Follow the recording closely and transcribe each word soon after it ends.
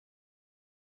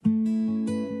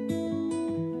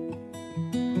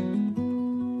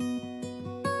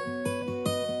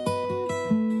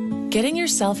Getting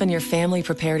yourself and your family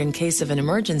prepared in case of an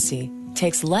emergency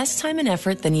takes less time and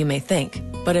effort than you may think.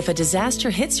 But if a disaster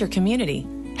hits your community,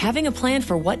 having a plan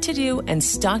for what to do and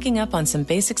stocking up on some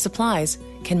basic supplies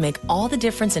can make all the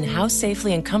difference in how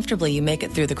safely and comfortably you make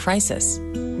it through the crisis.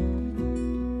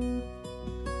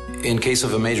 In case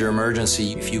of a major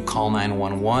emergency, if you call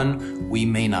 911, we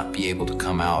may not be able to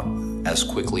come out as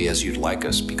quickly as you'd like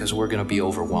us because we're going to be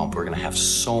overwhelmed. We're going to have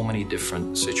so many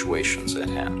different situations at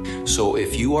hand. So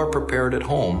if you are prepared at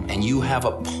home and you have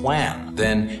a plan,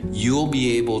 then you'll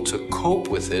be able to cope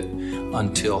with it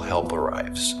until help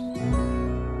arrives.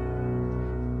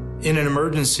 In an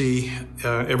emergency,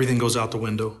 everything goes out the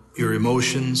window. Your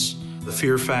emotions, the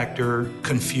fear factor,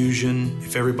 confusion.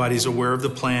 If everybody's aware of the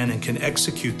plan and can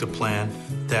execute the plan,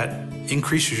 that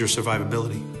increases your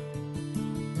survivability.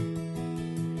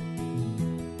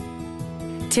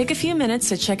 Take a few minutes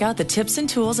to check out the tips and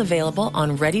tools available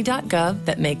on ready.gov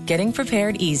that make getting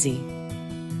prepared easy.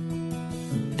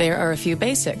 There are a few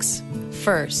basics.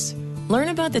 First, learn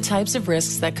about the types of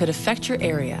risks that could affect your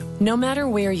area. No matter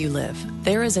where you live,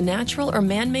 there is a natural or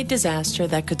man-made disaster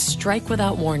that could strike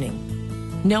without warning.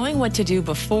 Knowing what to do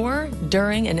before,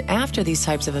 during, and after these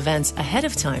types of events ahead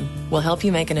of time will help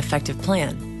you make an effective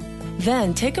plan.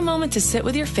 Then, take a moment to sit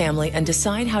with your family and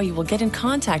decide how you will get in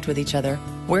contact with each other,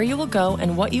 where you will go,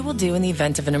 and what you will do in the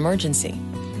event of an emergency.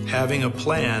 Having a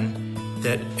plan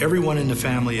that everyone in the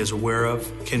family is aware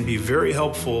of can be very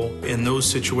helpful in those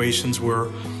situations where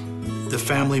the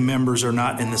family members are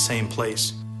not in the same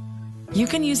place. You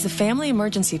can use the Family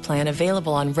Emergency Plan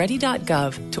available on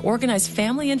ready.gov to organize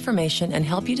family information and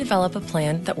help you develop a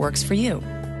plan that works for you.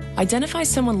 Identify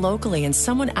someone locally and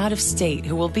someone out of state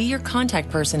who will be your contact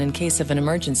person in case of an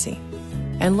emergency.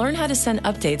 And learn how to send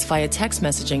updates via text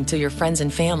messaging to your friends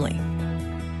and family.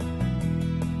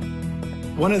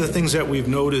 One of the things that we've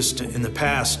noticed in the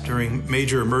past during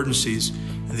major emergencies,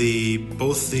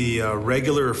 both the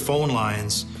regular phone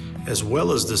lines as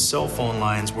well as the cell phone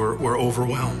lines were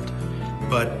overwhelmed.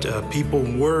 But people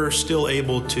were still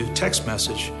able to text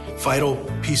message vital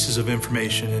pieces of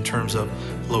information in terms of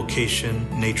location,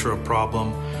 nature of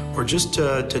problem, or just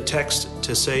to text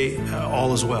to say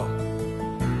all is well.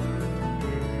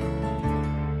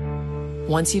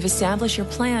 Once you've established your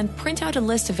plan, print out a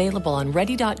list available on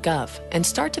ready.gov and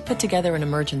start to put together an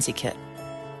emergency kit.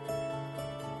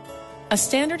 A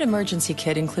standard emergency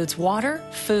kit includes water,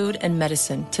 food, and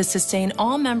medicine to sustain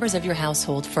all members of your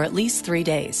household for at least 3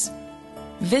 days.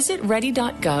 Visit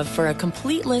ready.gov for a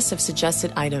complete list of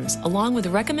suggested items, along with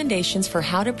recommendations for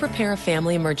how to prepare a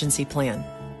family emergency plan.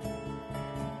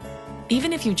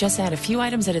 Even if you just add a few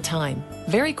items at a time,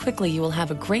 very quickly you will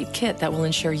have a great kit that will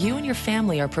ensure you and your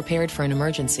family are prepared for an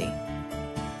emergency.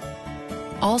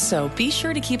 Also, be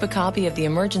sure to keep a copy of the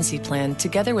emergency plan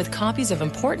together with copies of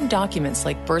important documents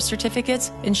like birth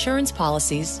certificates, insurance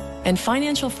policies, and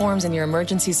financial forms in your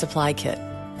emergency supply kit.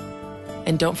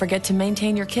 And don't forget to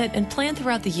maintain your kit and plan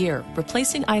throughout the year,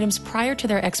 replacing items prior to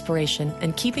their expiration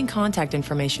and keeping contact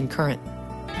information current.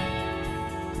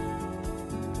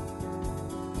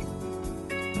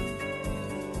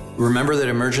 Remember that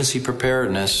emergency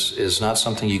preparedness is not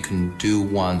something you can do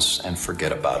once and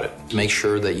forget about it. Make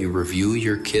sure that you review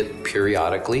your kit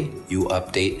periodically, you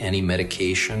update any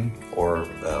medication or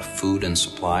food and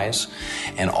supplies,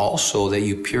 and also that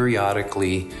you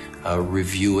periodically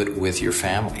review it with your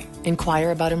family.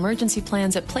 Inquire about emergency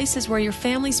plans at places where your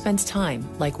family spends time,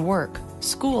 like work,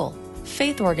 school,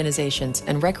 faith organizations,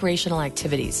 and recreational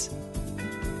activities.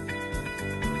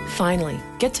 Finally,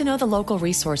 get to know the local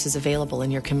resources available in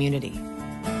your community.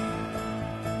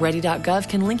 Ready.gov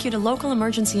can link you to local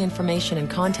emergency information and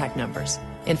contact numbers,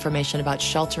 information about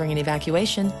sheltering and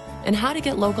evacuation, and how to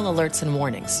get local alerts and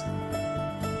warnings.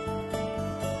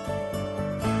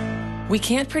 We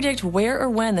can't predict where or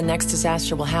when the next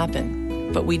disaster will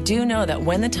happen, but we do know that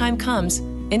when the time comes,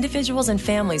 individuals and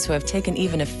families who have taken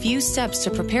even a few steps to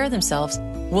prepare themselves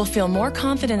will feel more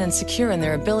confident and secure in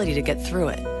their ability to get through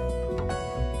it.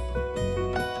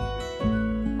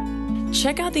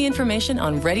 Check out the information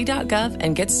on ready.gov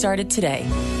and get started today.